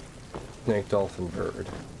 Snake, dolphin, bird.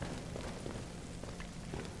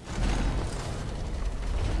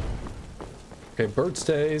 Okay, bird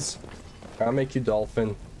stays. Gotta make you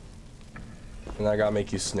dolphin. And I gotta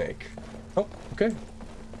make you snake. Oh, okay.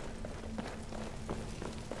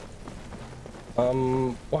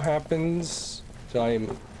 What happens? Let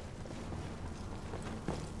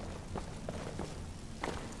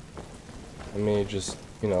me just,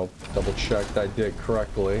 you know, double check that I did it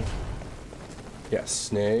correctly. Yeah,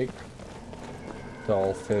 snake,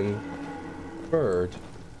 dolphin, bird.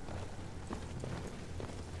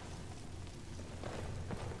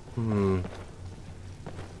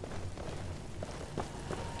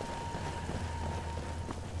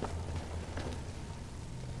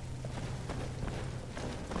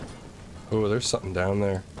 Oh, there's something down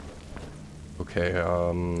there. Okay,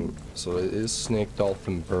 so it is snake,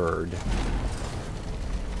 dolphin, bird.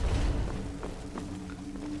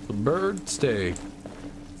 The bird stay.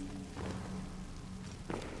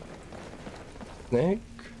 Snake?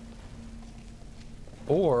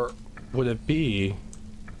 Or would it be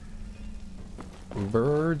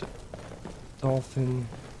bird, dolphin?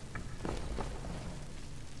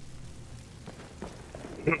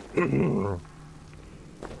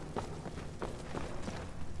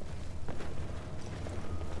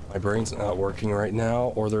 My brain's not working right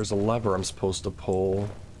now, or there's a lever I'm supposed to pull.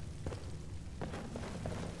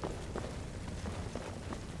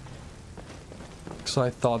 So I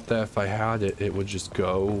thought that if I had it, it would just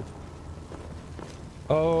go.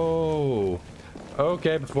 Oh,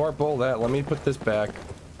 okay, before I pull that, let me put this back.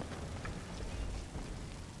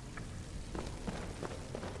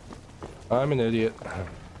 I'm an idiot.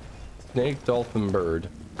 Snake, dolphin, bird.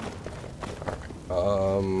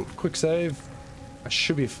 Quick save. I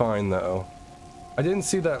should be fine though. I didn't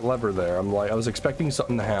see that lever there. I was expecting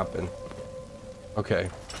something to happen. Okay.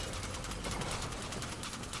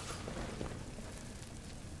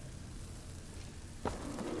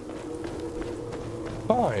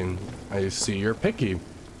 Fine. I see you're picky.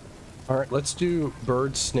 Alright, let's do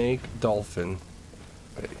bird, snake, dolphin.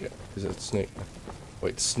 Wait, yeah, is it snake?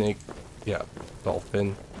 Wait, snake. Yeah,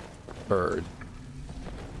 dolphin, bird.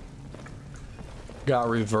 Gotta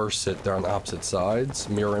reverse it. They're on opposite sides.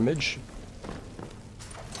 Mirror image.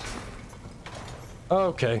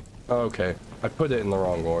 Okay, okay. I put it in the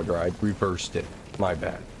wrong order. I reversed it. My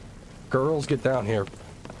bad. Girls, get down here.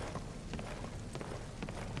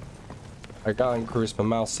 I gotta increase my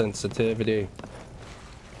mouse sensitivity.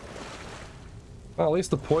 Well, at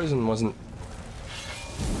least the poison wasn't...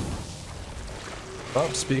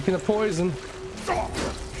 Oh, speaking of poison. For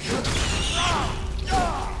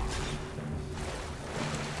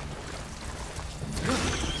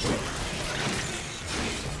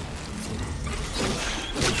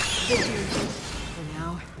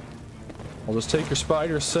now. I'll just take your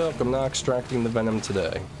spider silk. I'm not extracting the venom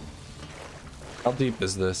today. How deep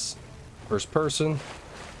is this? First person.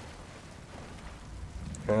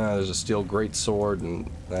 There's a steel greatsword, and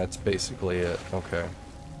that's basically it. Okay.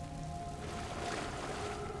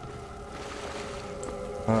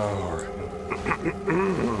 Alright.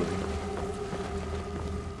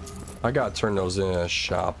 I gotta turn those in a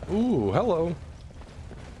shop. Ooh, hello.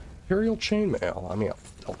 Imperial chainmail. I mean,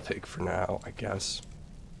 I'll take for now, I guess.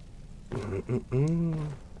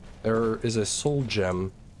 There is a soul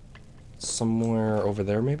gem somewhere over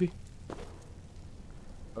there, maybe?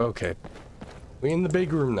 Okay. We in the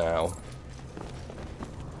big room now.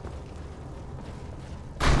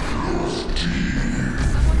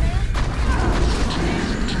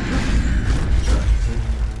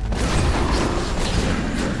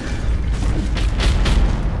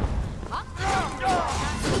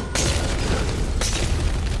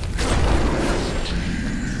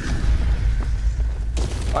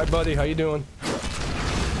 Hi, buddy. How you doing?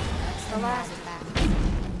 That's the last battle.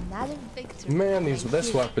 Another victory. Man,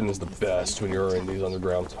 this weapon is the best when you're in these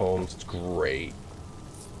underground homes. It's great.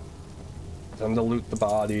 Time to loot the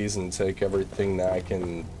bodies and take everything that I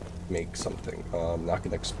can make something. I'm not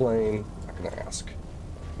gonna explain. Not gonna ask.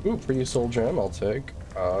 Ooh, pretty soul gem. I'll take.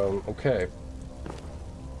 Okay.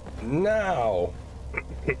 Now.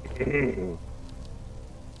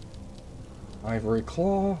 Ivory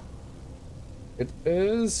claw. It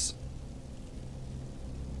is.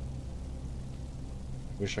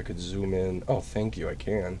 Wish I could zoom in. Oh, thank you. I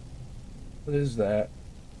can. What is that?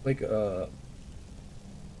 Like the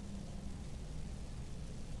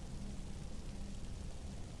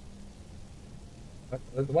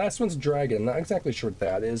last one's dragon. Not exactly sure what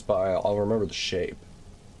that is, but I'll remember the shape.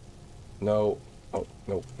 No. Oh,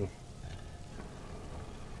 no.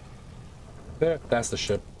 There. That's the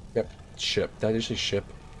ship. Yep. Ship. That is a ship.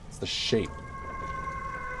 It's the shape.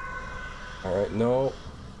 Alright, no.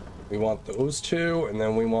 We want those two, and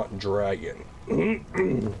then we want dragon.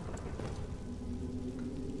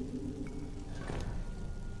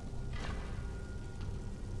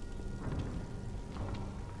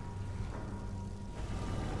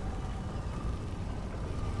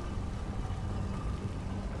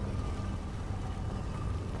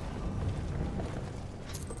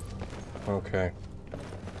 Okay.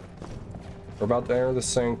 We're about to enter the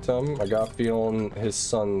sanctum. I got a feeling his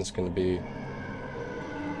son's gonna be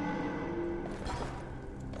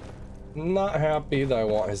not happy that I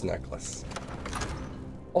want his necklace.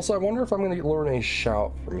 Also, I wonder if I'm gonna learn a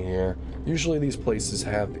shout from here. Usually these places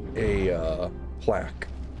have a plaque.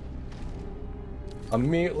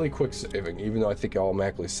 Immediately quick saving, even though I think it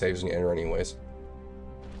automatically saves when you enter anyways.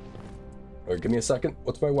 Alright, give me a second.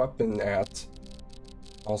 What's my weapon at?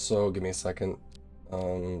 Also, give me a second.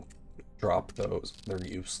 Drop those. They're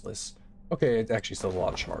useless. Okay, it actually still has a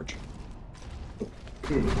lot of charge.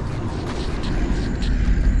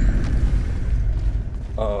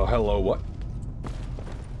 Hello, what?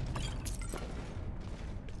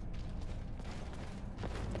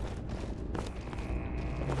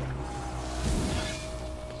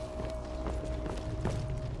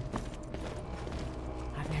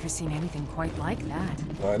 I've never seen anything quite like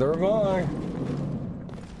that. Neither have I.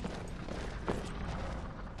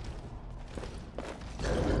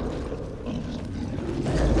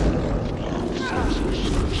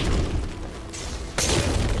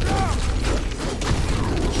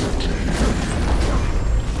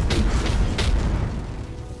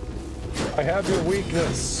 I have your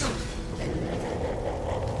weakness.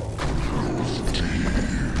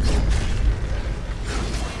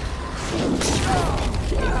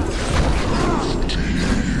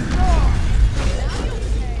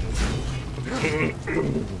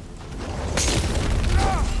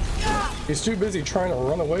 He's too busy trying to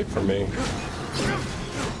run away from me.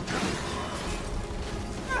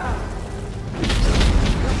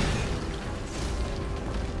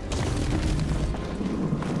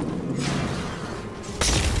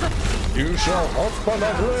 You shall hunt by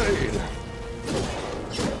my blade.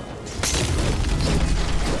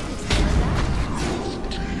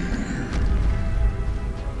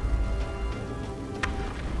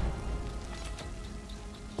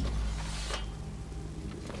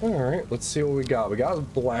 Alright, let's see what we got. We got a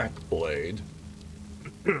black blade.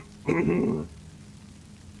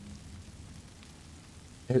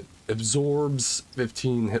 It absorbs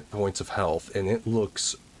 15 hit points of health, and it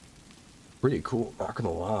looks pretty cool, not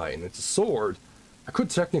gonna lie. And it's a sword. I could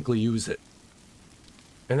technically use it.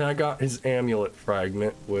 And then I got his amulet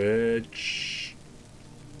fragment, which...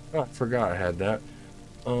 oh, I forgot I had that.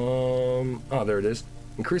 Oh, there it is.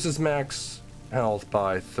 Increases max health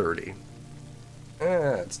by 30.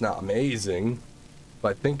 It's not amazing, but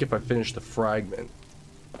I think if I finish the fragment...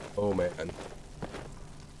 oh, man.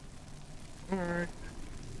 Alright.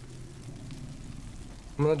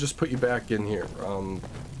 I'm gonna just put you back in here,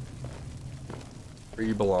 where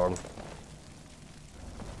you belong.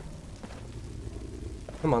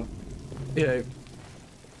 Come on. Yay.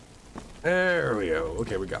 There we go.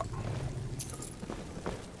 Okay, we got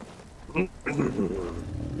him.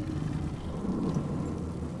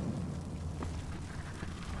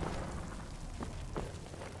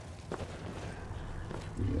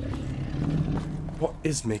 What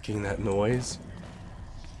is making that noise?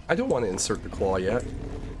 I don't want to insert the claw yet.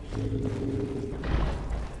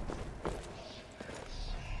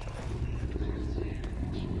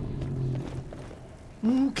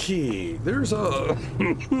 Okay, there's a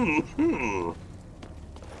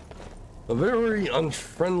a very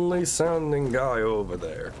unfriendly sounding guy over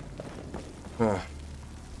there. I'll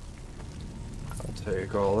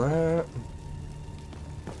take all that.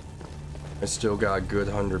 I still got a good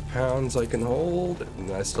 100 pounds I can hold,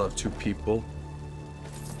 and I still have 2 people.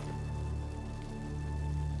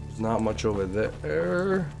 There's not much over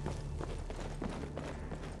there.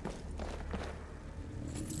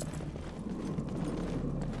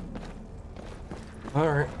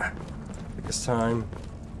 Alright, I think it's time.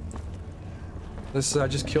 I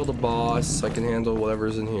just killed a boss. I can handle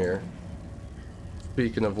whatever's in here.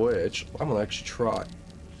 Speaking of which, I'm gonna actually try.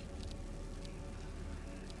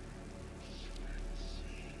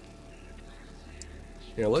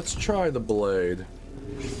 Yeah, let's try the blade.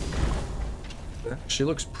 It actually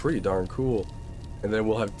looks pretty darn cool. And then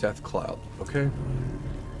we'll have Death Cloud, okay?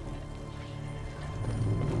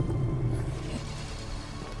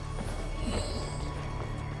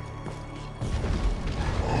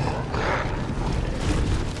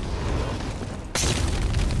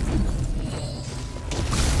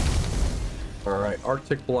 Alright,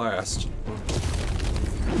 Arctic Blast.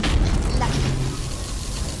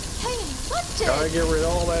 Gotta get rid of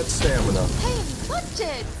all that stamina. Hey, watch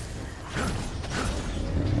it!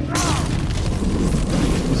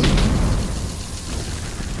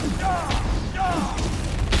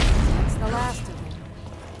 That's the last of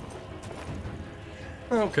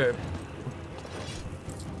them. Okay.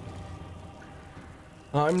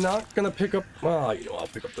 I'm not gonna pick up. You know, I'll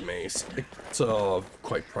pick up the mace. It's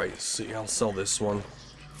quite pricey. I'll sell this one.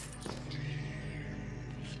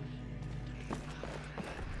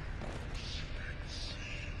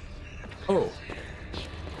 Oh.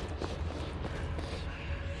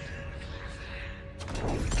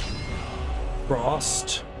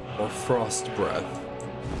 Frost or Frost Breath.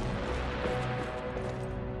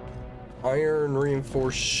 Iron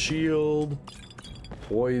Reinforced Shield.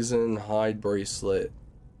 Poison Hide Bracelet.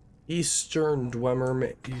 Eastern Dwemer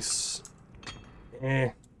Mace.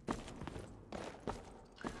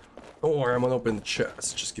 Don't worry, I'm gonna open the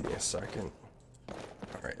chest. Just give me a second.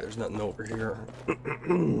 Alright, there's nothing over here.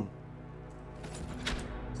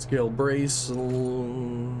 Scale Bracelet.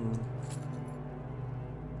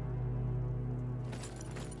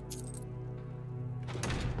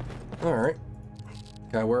 Alright.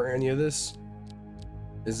 Can I wear any of this?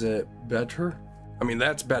 Is it better? I mean,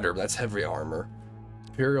 that's better. That's heavy armor.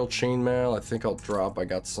 Imperial Chainmail, I think I'll drop. I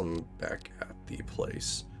got some back at the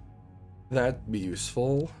place. That'd be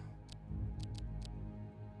useful.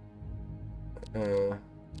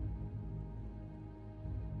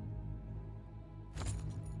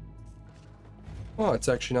 Oh, it's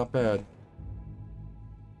actually not bad.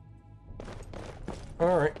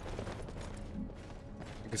 Alright.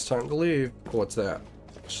 I think it's time to leave. What's that?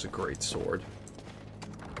 It's just a great sword.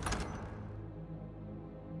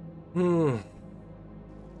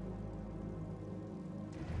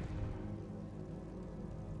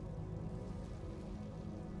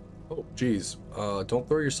 Oh, geez. Don't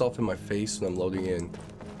throw yourself in my face when I'm loading in.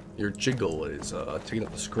 Your jiggle is taking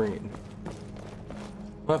up the screen.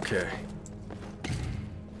 Okay.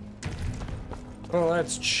 Oh,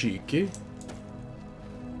 that's cheeky.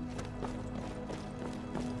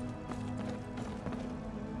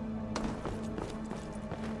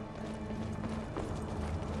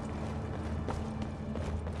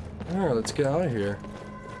 Alright, let's get out of here.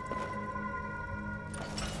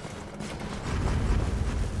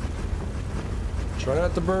 Try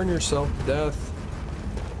not to burn yourself to death.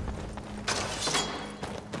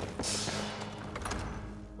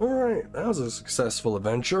 Alright, that was a successful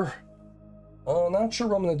adventure. Not sure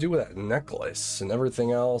what I'm gonna do with that necklace and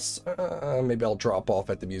everything else. Maybe I'll drop off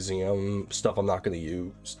at the museum stuff I'm not gonna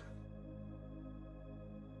use.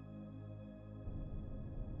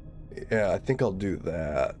 Yeah, I think I'll do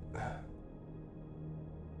that.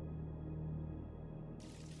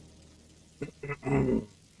 Well,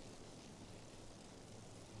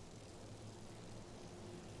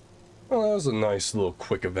 that was a nice little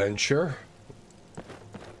quick adventure.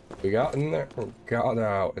 We got in there, got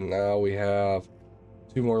out, and now we have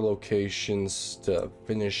 2 more locations to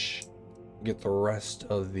finish, get the rest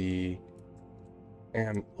of the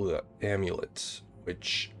amulets,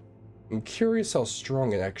 which I'm curious how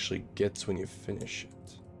strong it actually gets when you finish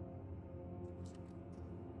it.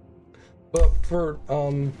 But for,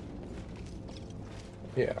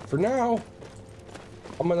 yeah, for now,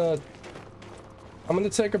 I'm gonna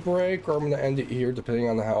take a break, or I'm gonna end it here depending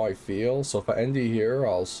on how I feel. So if I end it here,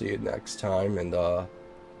 I'll see you next time, and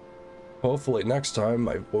hopefully next time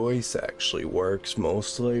my voice actually works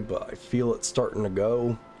mostly, but I feel it starting to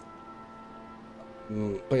go.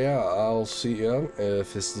 But yeah, I'll see you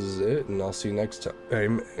if this is it, and I'll see you next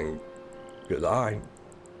time, and goodbye.